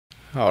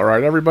All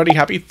right, everybody.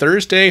 Happy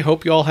Thursday.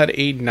 Hope you all had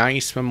a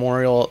nice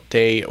Memorial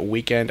Day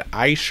weekend.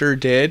 I sure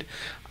did.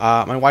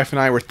 My wife and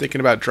I were thinking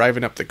about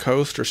driving up the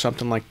coast or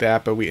something like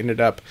that, but we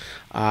ended up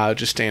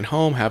just staying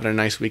home, having a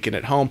nice weekend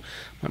at home.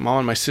 My mom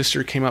and my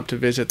sister came up to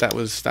visit. That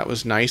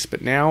was nice,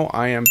 but now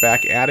I am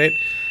back at it.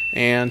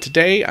 And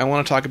today I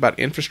want to talk about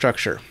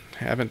infrastructure.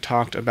 I haven't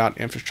talked about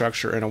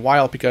infrastructure in a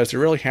while because there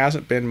really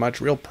hasn't been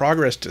much real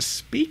progress to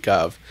speak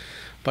of.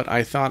 But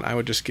I thought I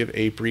would just give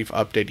a brief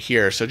update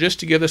here. So just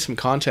to give this some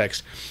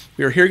context,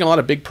 we were hearing a lot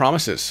of big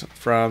promises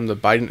from the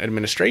Biden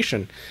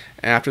administration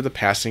after the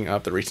passing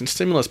of the recent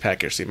stimulus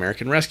package, the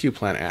American Rescue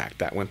Plan Act.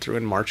 That went through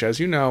in March,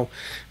 as you know.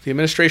 The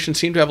administration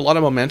seemed to have a lot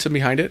of momentum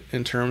behind it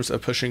in terms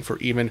of pushing for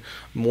even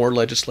more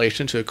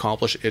legislation to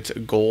accomplish its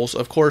goals.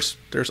 Of course,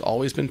 there's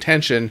always been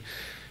tension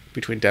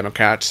between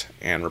Democrats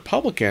and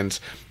Republicans,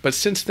 but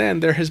since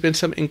then there has been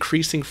some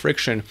increasing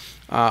friction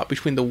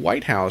between the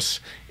White House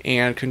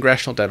and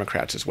congressional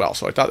Democrats as well.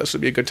 So I thought this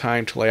would be a good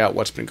time to lay out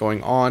what's been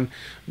going on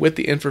with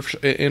the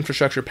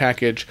infrastructure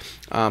package,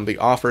 the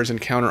offers and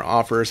counter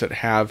offers that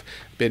have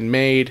been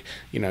made,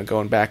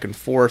 going back and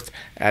forth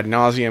ad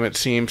nauseum it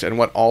seems, and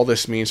what all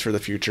this means for the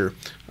future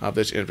of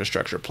this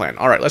infrastructure plan.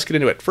 All right, let's get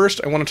into it. First,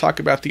 I want to talk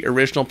about the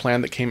original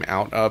plan that came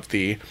out of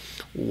the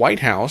White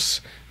House.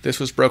 This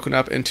was broken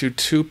up into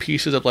two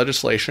pieces of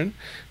legislation,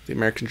 the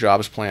American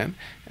Jobs Plan,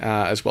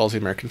 as well as the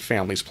American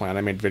Families Plan.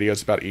 I made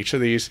videos about each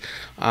of these.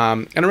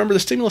 And remember, the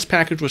stimulus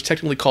package was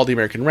technically called the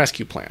American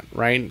Rescue Plan,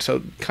 right?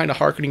 So kind of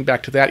hearkening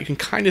back to that, you can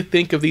kind of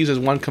think of these as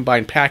one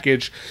combined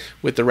package,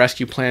 with the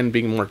Rescue Plan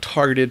being more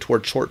targeted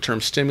toward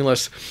short-term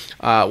stimulus,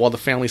 while the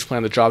Families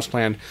Plan, the Jobs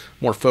Plan,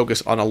 more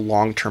focused on a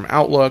long-term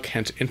outlook,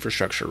 hence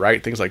infrastructure,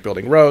 right? Things like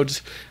building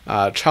roads,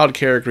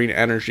 childcare, green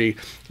energy,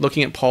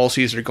 looking at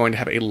policies that are going to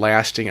have a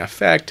lasting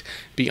effect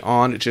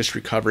beyond just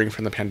recovering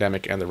from the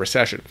pandemic and the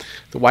recession.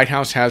 The White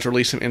House has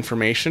released some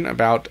information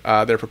about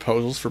their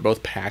proposals for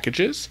both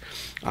packages.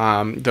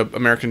 The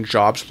American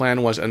Jobs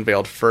Plan was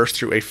unveiled first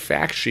through a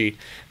fact sheet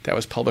that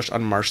was published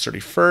on March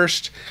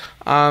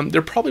 31st.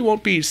 There probably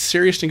won't be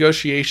serious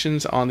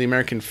negotiations on the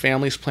American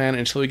Families Plan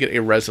until we get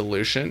a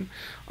resolution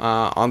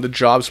on the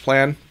Jobs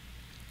Plan.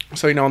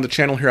 So, on the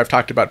channel here, I've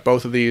talked about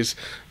both of these,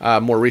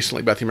 more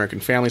recently about the American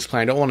Families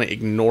Plan. I don't want to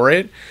ignore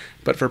it,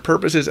 but for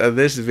purposes of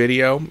this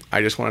video,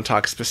 I just want to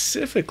talk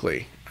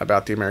specifically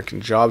about the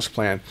American Jobs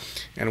Plan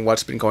and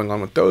what's been going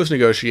on with those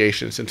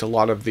negotiations, since a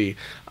lot of the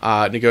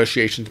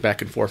negotiations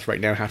back and forth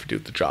right now have to do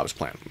with the Jobs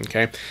Plan.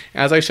 Okay,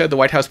 as I said, the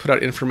White House put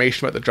out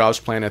information about the Jobs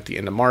Plan at the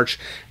end of March.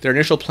 Their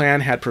initial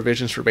plan had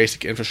provisions for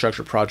basic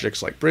infrastructure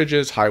projects like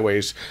bridges,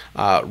 highways,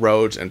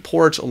 roads, and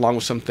ports, along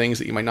with some things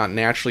that you might not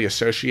naturally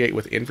associate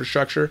with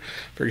infrastructure.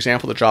 For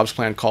example, the Jobs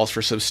Plan calls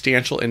for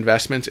substantial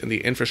investments in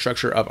the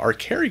infrastructure of our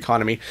care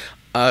economy,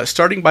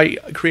 starting by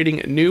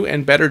creating new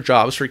and better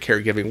jobs for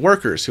caregiving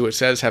workers, who it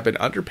says have been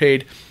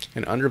underpaid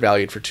and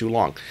undervalued for too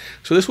long.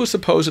 So this was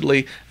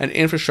supposedly an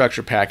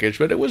infrastructure package,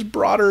 but it was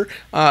broader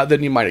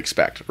than you might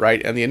expect,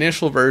 right? And the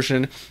initial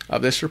version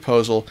of this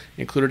proposal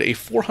included a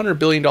 $400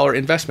 billion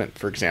investment,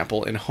 for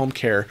example, in home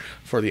care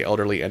for the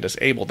elderly and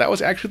disabled. That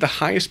was actually the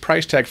highest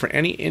price tag for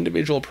any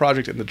individual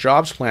project in the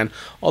Jobs Plan,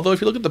 although if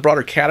you look at the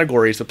broader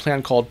categories, the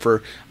plan called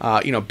for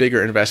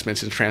bigger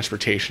investments in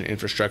transportation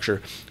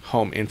infrastructure,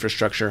 home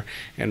infrastructure,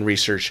 and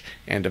research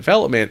and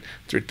development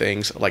through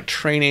things like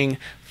training,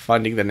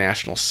 funding the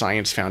National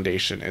Science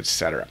Foundation,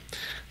 etc.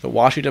 The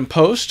Washington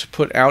Post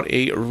put out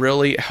a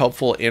really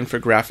helpful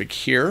infographic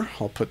here.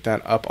 I'll put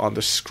that up on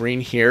the screen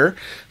here.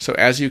 So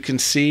as you can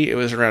see, it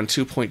was around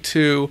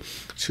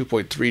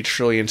 2.3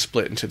 trillion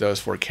split into those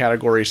four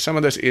categories. Some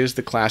of this is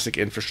the classic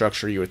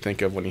infrastructure you would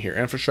think of when you hear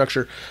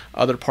infrastructure.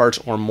 Other parts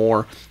are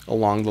more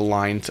along the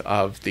lines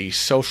of the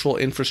social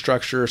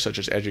infrastructure, such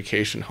as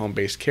education,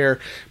 home-based care.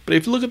 But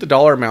if you look at the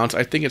dollar amounts,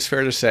 I think it's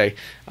fair to say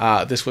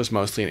this was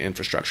mostly an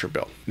infrastructure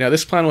bill. Now,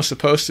 this plan was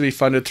supposed to be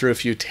funded through a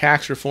few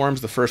tax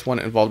reforms. The first one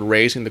involved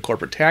raising the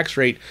corporate tax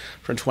rate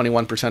from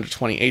 21% to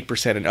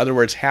 28%. In other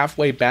words,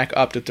 halfway back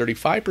up to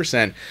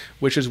 35%,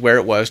 which is where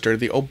it was during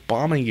the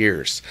Obama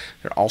years.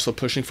 They're also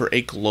pushing for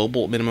a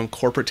global minimum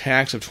corporate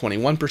tax of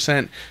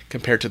 21%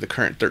 compared to the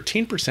current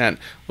 13%,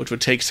 which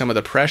would take some of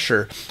the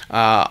pressure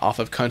off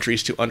of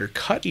countries to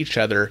undercut each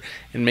other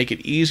and make it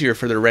easier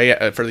for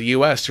the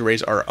U.S. to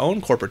raise our own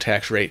corporate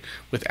tax rate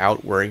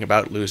without worrying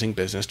about losing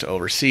business to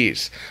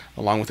overseas.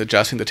 Along with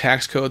adjusting the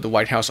tax code, the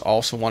White House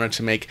also wanted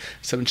to make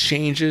some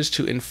changes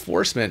to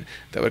enforcement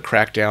that would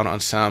crack down on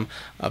some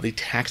of the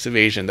tax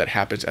evasion that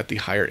happens at the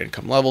higher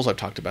income levels. I've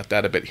talked about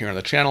that a bit here on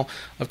the channel.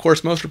 Of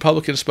course, most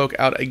Republicans spoke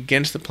out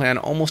against the plan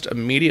almost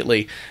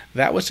immediately.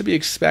 That was to be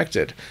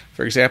expected.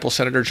 For example,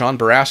 Senator John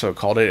Barrasso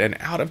called it an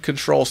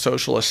out-of-control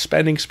socialist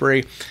spending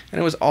spree, and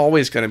it was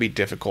always going to be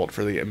difficult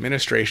for the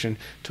administration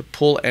to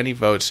pull any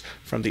votes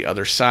from the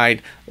other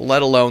side,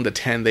 let alone the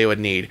 10 they would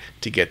need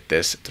to get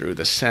this through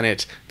the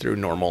Senate through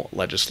normal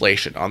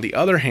legislation. On the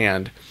other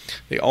hand,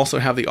 they also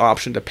have the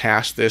option to pass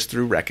pass this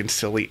through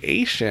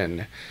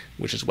reconciliation,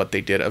 which is what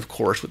they did, of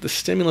course, with the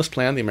stimulus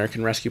plan, the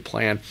American Rescue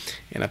Plan.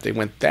 And if they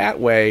went that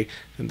way,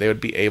 then they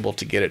would be able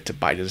to get it to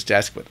Biden's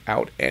desk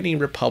without any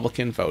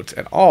Republican votes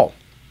at all.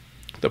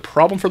 The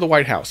problem for the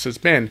White House has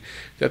been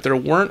that they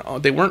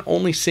weren't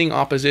only seeing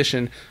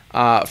opposition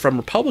from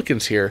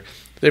Republicans here.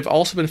 They've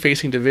also been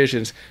facing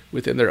divisions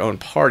within their own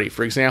party.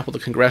 For example, the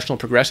Congressional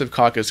Progressive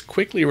Caucus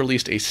quickly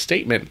released a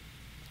statement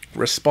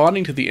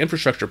responding to the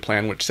infrastructure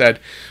plan, which said,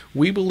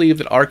 "We believe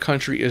that our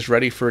country is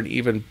ready for an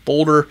even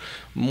bolder,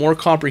 more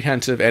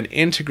comprehensive, and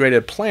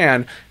integrated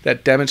plan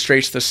that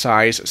demonstrates the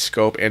size,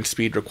 scope, and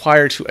speed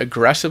required to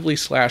aggressively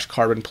slash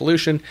carbon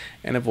pollution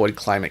and avoid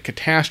climate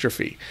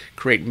catastrophe,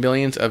 create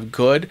millions of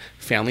good,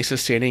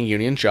 family-sustaining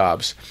union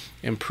jobs,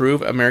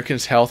 improve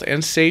Americans' health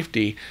and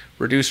safety,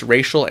 reduce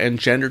racial and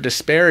gender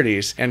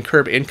disparities, and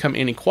curb income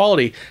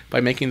inequality by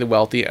making the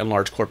wealthy and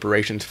large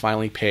corporations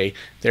finally pay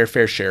their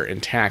fair share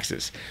in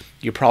taxes."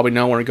 You probably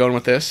know where we're going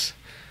with this,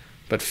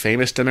 but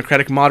famous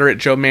Democratic moderate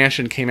Joe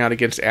Manchin came out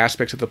against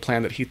aspects of the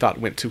plan that he thought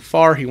went too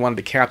far. He wanted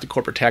to cap the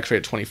corporate tax rate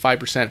at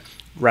 25%.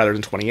 Rather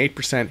than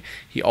 28%.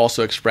 He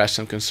also expressed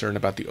some concern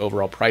about the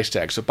overall price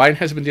tag. So Biden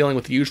has been dealing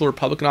with the usual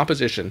Republican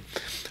opposition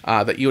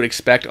that you would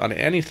expect on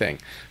anything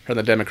from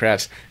the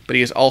Democrats, but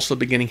he is also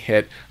beginning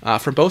hit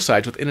from both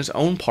sides within his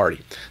own party.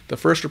 The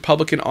first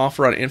Republican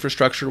offer on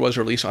infrastructure was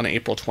released on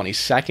April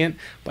 22nd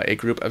by a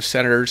group of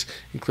senators,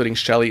 including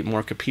Shelley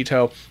Moore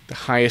Capito, the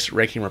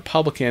highest-ranking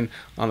Republican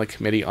on the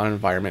Committee on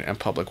Environment and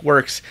Public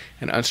Works,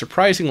 and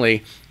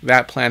unsurprisingly,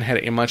 that plan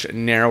had a much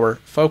narrower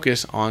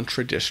focus on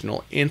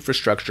traditional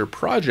infrastructure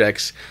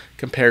projects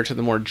compared to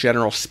the more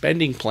general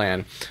spending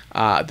plan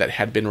that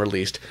had been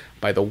released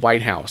by the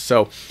White House.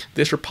 So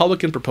this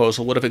Republican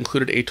proposal would have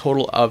included a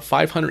total of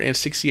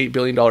 $568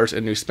 billion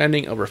in new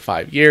spending over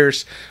 5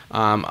 years.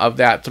 Of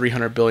that,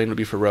 $300 billion would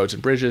be for roads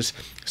and bridges,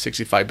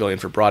 $65 billion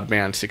for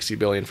broadband, $60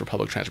 billion for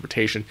public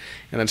transportation,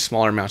 and then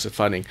smaller amounts of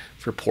funding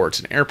for ports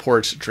and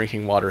airports,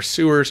 drinking water,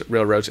 sewers,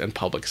 railroads, and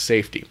public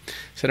safety.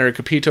 Senator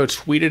Capito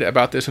tweeted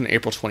about this on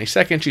April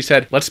 22nd. She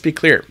said, "Let's be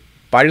clear.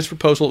 Biden's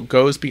proposal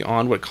goes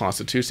beyond what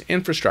constitutes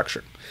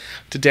infrastructure.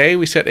 Today,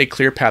 we set a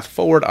clear path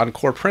forward on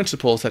core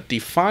principles that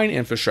define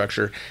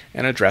infrastructure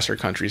and address our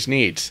country's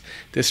needs.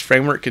 This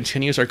framework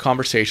continues our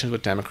conversations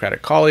with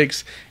Democratic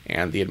colleagues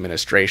and the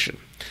administration."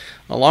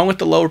 Along with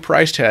the lower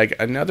price tag,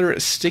 another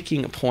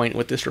sticking point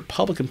with this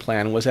Republican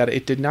plan was that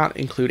it did not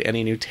include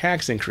any new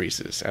tax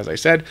increases. As I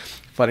said,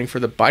 funding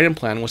for the Biden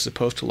plan was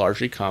supposed to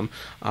largely come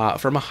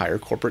from a higher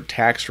corporate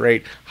tax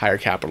rate, higher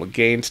capital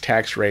gains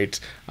tax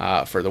rates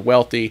for the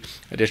wealthy,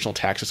 additional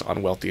taxes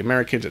on wealthy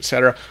Americans,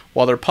 etc.,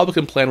 while the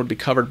Republican plan would be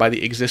covered by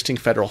the existing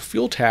federal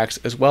fuel tax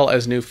as well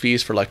as new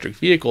fees for electric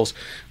vehicles,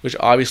 which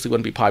obviously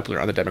wouldn't be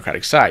popular on the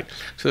Democratic side.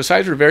 So the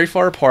sides were very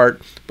far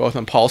apart, both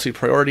on policy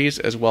priorities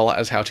as well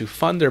as how to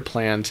fund their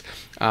plans.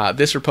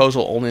 This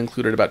proposal only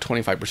included about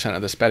 25%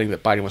 of the spending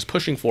that Biden was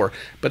pushing for,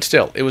 but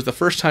still, it was the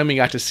first time we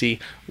got to see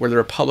where the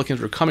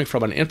Republicans were coming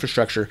from on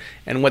infrastructure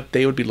and what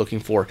they would be looking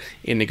for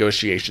in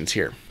negotiations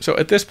here. So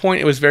at this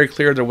point, it was very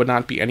clear there would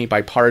not be any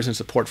bipartisan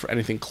support for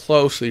anything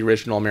close to the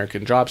original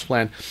American Jobs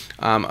Plan.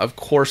 Of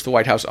course, the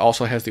White House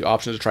also has the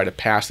option to try to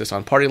pass this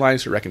on party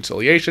lines through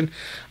reconciliation,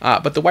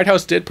 but the White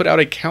House did put out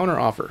a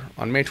counteroffer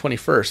on May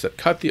 21st that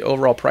cut the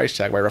overall price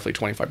tag by roughly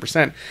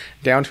 25%,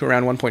 down to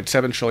around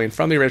 $1.7 trillion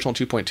from the original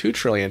 $2.2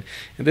 trillion,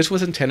 and this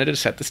was intended to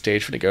set the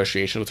stage for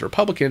negotiation with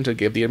Republicans to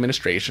give the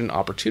administration an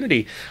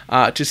opportunity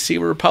to see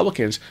where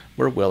Republicans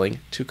were willing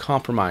to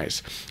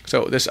compromise.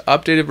 So this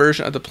updated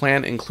version of the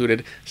plan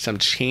included some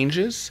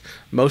changes.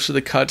 Most of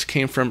the cuts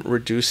came from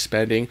reduced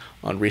spending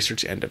on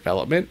research and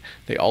development.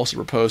 They also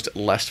proposed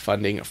less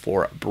funding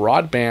for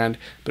broadband,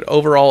 but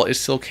overall it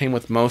still came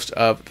with most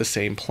of the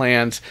same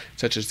plans,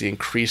 such as the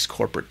increased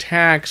corporate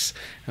tax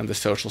and the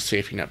social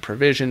safety net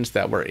provisions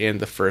that were in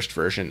the first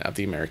version of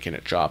the American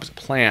Jobs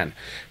Plan.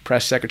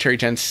 Press Secretary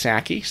Jen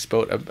Psaki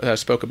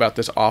spoke about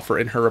this offer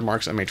in her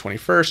remarks on May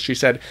 21st. She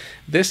said,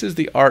 "This is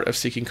the art of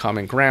seeking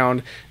common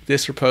ground.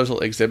 This proposal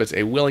exhibits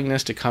a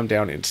willingness to come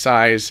down in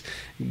size,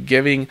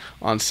 giving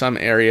on some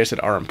areas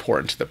that are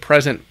important to the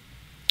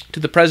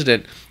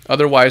president,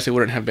 otherwise they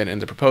wouldn't have been in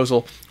the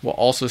proposal, while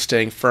also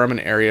staying firm in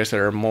areas that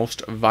are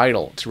most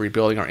vital to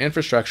rebuilding our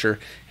infrastructure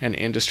and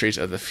industries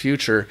of the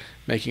future,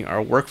 making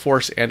our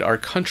workforce and our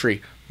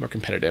country more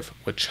competitive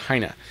with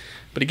China."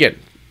 But again,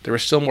 there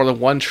was still more than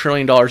 $1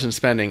 trillion in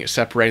spending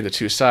separating the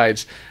two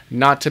sides,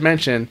 not to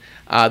mention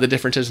the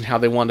differences in how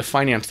they wanted to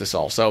finance this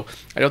all. So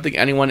I don't think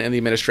anyone in the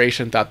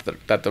administration thought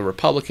that the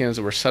Republicans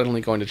were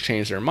suddenly going to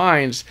change their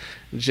minds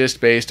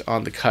just based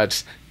on the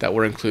cuts that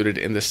were included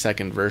in the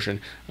second version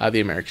of the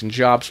American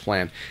Jobs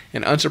Plan.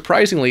 And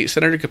unsurprisingly,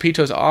 Senator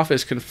Capito's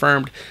office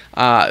confirmed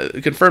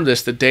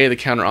this the day the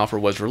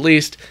counteroffer was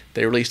released.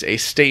 They released a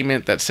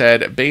statement that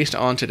said, "Based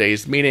on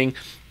today's meeting,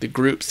 the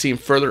group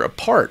seemed further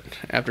apart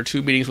after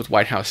 2 meetings with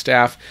White House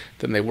staff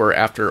than they were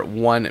after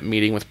 1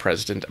 meeting with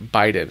President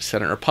Biden.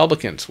 Senate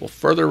Republicans will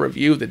further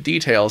review the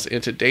details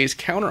in today's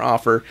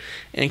counteroffer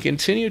and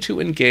continue to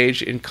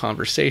engage in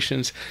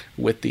conversations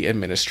with the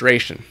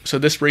administration." So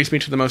this brings me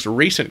to the most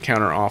recent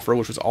counteroffer,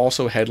 which was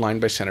also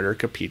headlined by Senator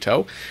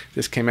Capito.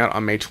 This came out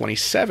on May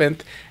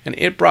 27th, and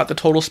it brought the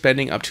total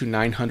spending up to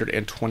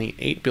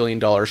 $928 billion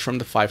from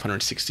the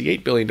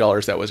 $568 billion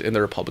that was in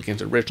the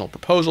Republicans' original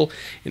proposal.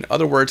 In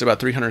other words, about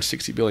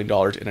 $360 billion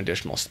in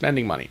additional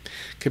spending money.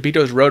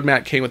 Capito's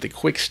roadmap came with a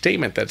quick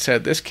statement that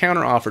said this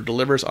counteroffer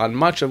delivers on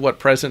much of what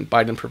President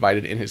Biden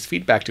provided in his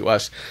feedback to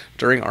us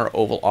during our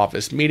Oval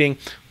Office meeting,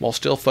 while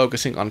still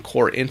focusing on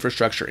core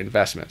infrastructure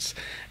investments.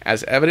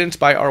 As evidenced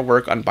by our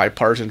work on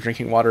bipartisan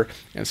drinking water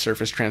and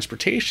surface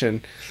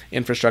transportation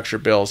infrastructure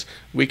bills,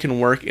 we can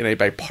work in a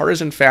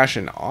bipartisan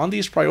fashion on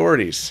these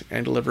priorities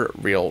and deliver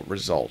real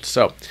results.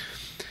 So,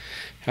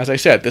 as I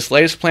said, this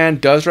latest plan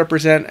does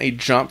represent a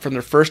jump from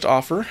their first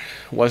offer.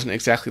 It wasn't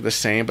exactly the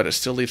same, but it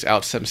still leaves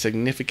out some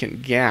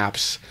significant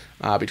gaps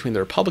between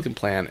the Republican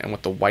plan and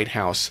what the White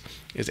House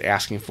is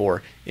asking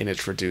for in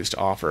its reduced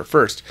offer.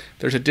 First,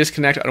 there's a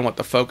disconnect on what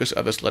the focus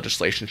of this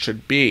legislation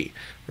should be.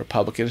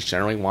 Republicans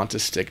generally want to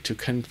stick to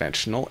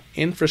conventional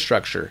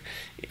infrastructure.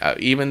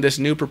 Even this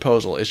new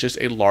proposal is just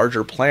a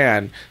larger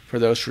plan for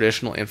those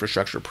traditional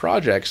infrastructure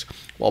projects,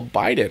 while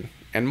Biden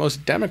and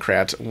most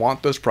Democrats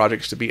want those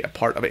projects to be a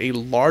part of a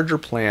larger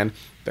plan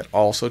that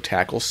also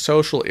tackles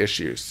social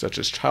issues such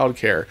as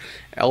childcare,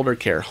 elder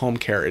care, home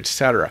care,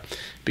 etc.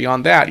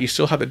 Beyond that, you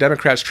still have the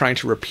Democrats trying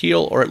to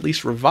repeal or at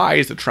least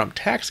revise the Trump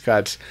tax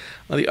cuts.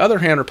 On the other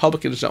hand,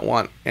 Republicans don't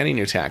want any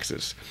new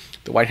taxes.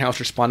 The White House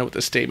responded with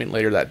a statement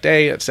later that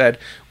day that said,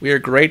 "We are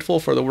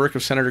grateful for the work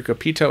of Senator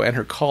Capito and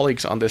her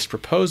colleagues on this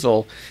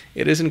proposal.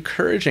 It is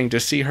encouraging to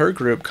see her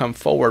group come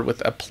forward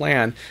with a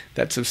plan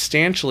that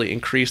substantially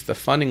increased the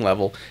funding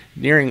level,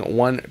 nearing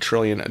 $1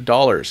 trillion.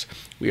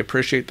 We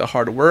appreciate the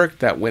hard work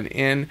that went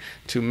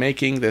into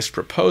making this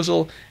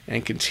proposal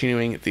and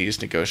continuing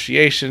these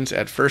negotiations.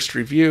 At first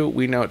review,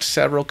 we note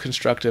several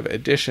constructive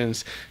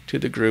additions to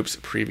the group's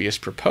previous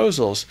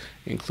proposals,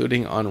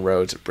 including on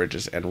roads,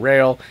 bridges, and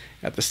rail.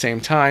 At the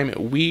same time,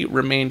 we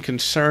remain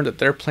concerned that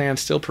their plan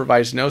still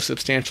provides no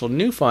substantial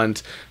new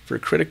funds for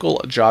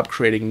critical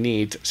job-creating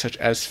needs such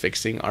as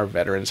fixing our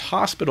veterans'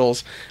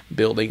 hospitals,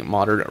 building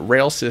modern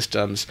rail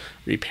systems,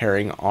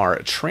 repairing our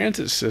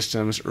transit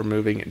systems,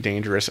 removing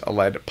dangerous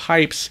lead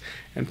pipes,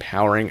 and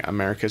powering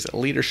America's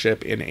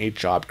leadership in a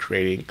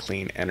job-creating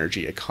clean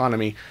energy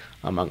economy,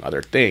 among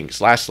other things.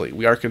 Lastly,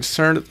 we are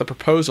concerned that the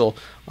proposal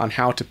on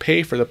how to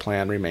pay for the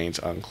plan remains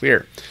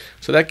unclear."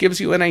 So that gives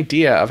you an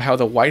idea of how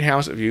the White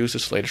House views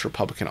this latest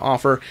Republican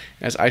offer.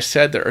 As I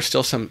said, there are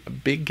still some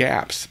big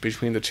gaps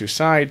between the two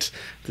sides.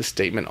 The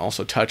statement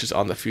also touches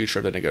on the future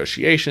of the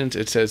negotiations.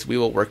 It says, "We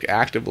will work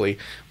actively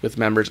with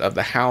members of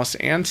the House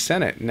and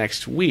Senate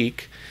next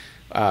week,"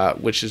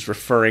 which is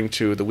referring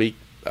to the week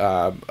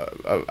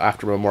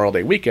after Memorial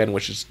Day weekend,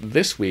 which is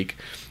this week.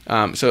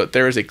 So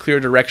there is a clear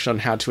direction on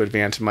how to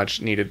advance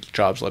much needed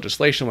jobs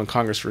legislation when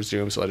Congress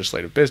resumes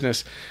legislative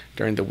business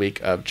during the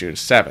week of June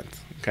 7th.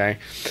 Okay.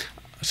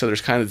 So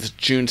there's kind of this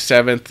June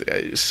 7th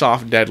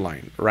soft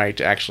deadline, right,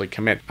 to actually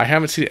commit. I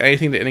haven't seen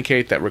anything to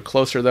indicate that we're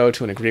closer, though,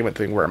 to an agreement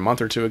than we were a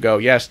month or two ago.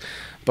 Yes,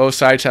 both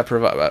sides have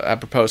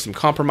proposed some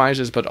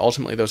compromises, but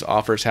ultimately those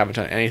offers haven't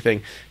done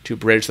anything to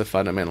bridge the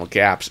fundamental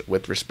gaps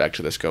with respect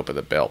to the scope of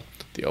the bill,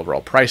 the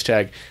overall price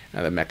tag,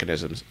 and the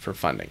mechanisms for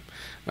funding.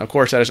 Now, of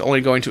course, that is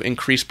only going to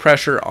increase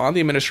pressure on the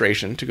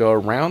administration to go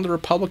around the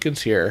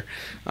Republicans here,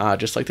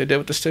 just like they did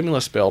with the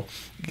stimulus bill,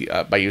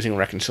 by using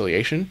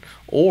reconciliation,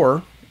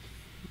 or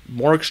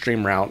more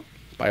extreme route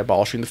by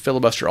abolishing the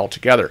filibuster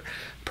altogether.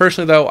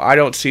 Personally, though, I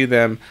don't see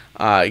them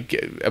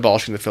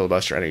abolishing the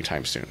filibuster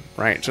anytime soon,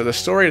 right? So the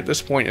story at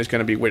this point is going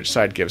to be which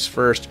side gives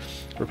first.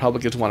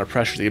 Republicans want to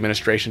pressure the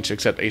administration to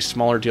accept a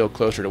smaller deal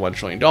closer to $1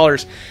 trillion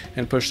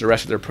and push the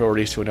rest of their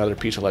priorities to another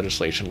piece of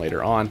legislation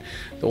later on.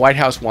 The White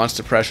House wants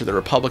to pressure the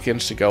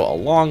Republicans to go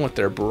along with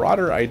their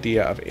broader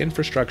idea of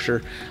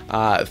infrastructure.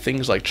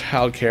 Things like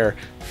childcare,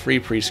 free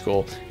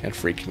preschool, and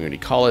free community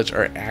college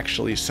are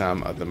actually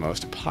some of the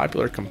most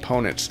popular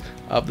components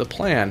of the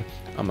plan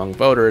among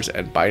voters,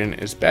 and Biden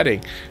is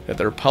betting that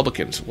the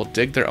Republicans will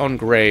dig their own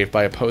grave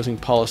by opposing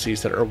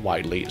policies that are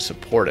widely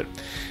supported.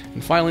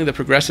 And finally, the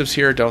progressives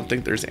here don't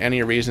think there's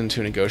any reason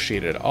to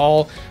negotiate at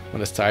all when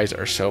the sides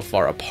are so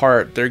far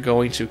apart. They're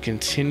going to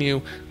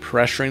continue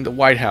pressuring the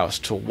White House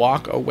to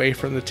walk away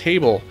from the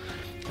table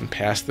and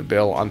pass the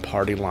bill on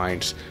party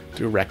lines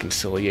through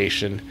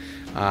reconciliation,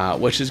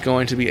 which is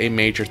going to be a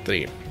major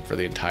theme for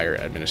the entire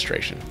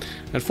administration.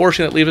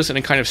 Unfortunately, that leaves us in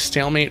a kind of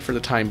stalemate for the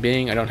time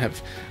being. I don't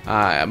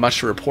have much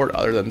to report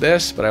other than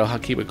this, but I'll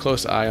keep a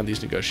close eye on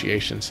these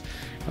negotiations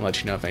and let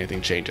you know if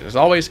anything changes. As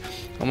always,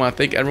 I want to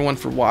thank everyone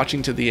for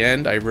watching to the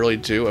end. I really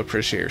do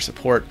appreciate your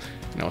support,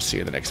 and I'll see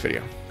you in the next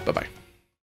video. Bye-bye.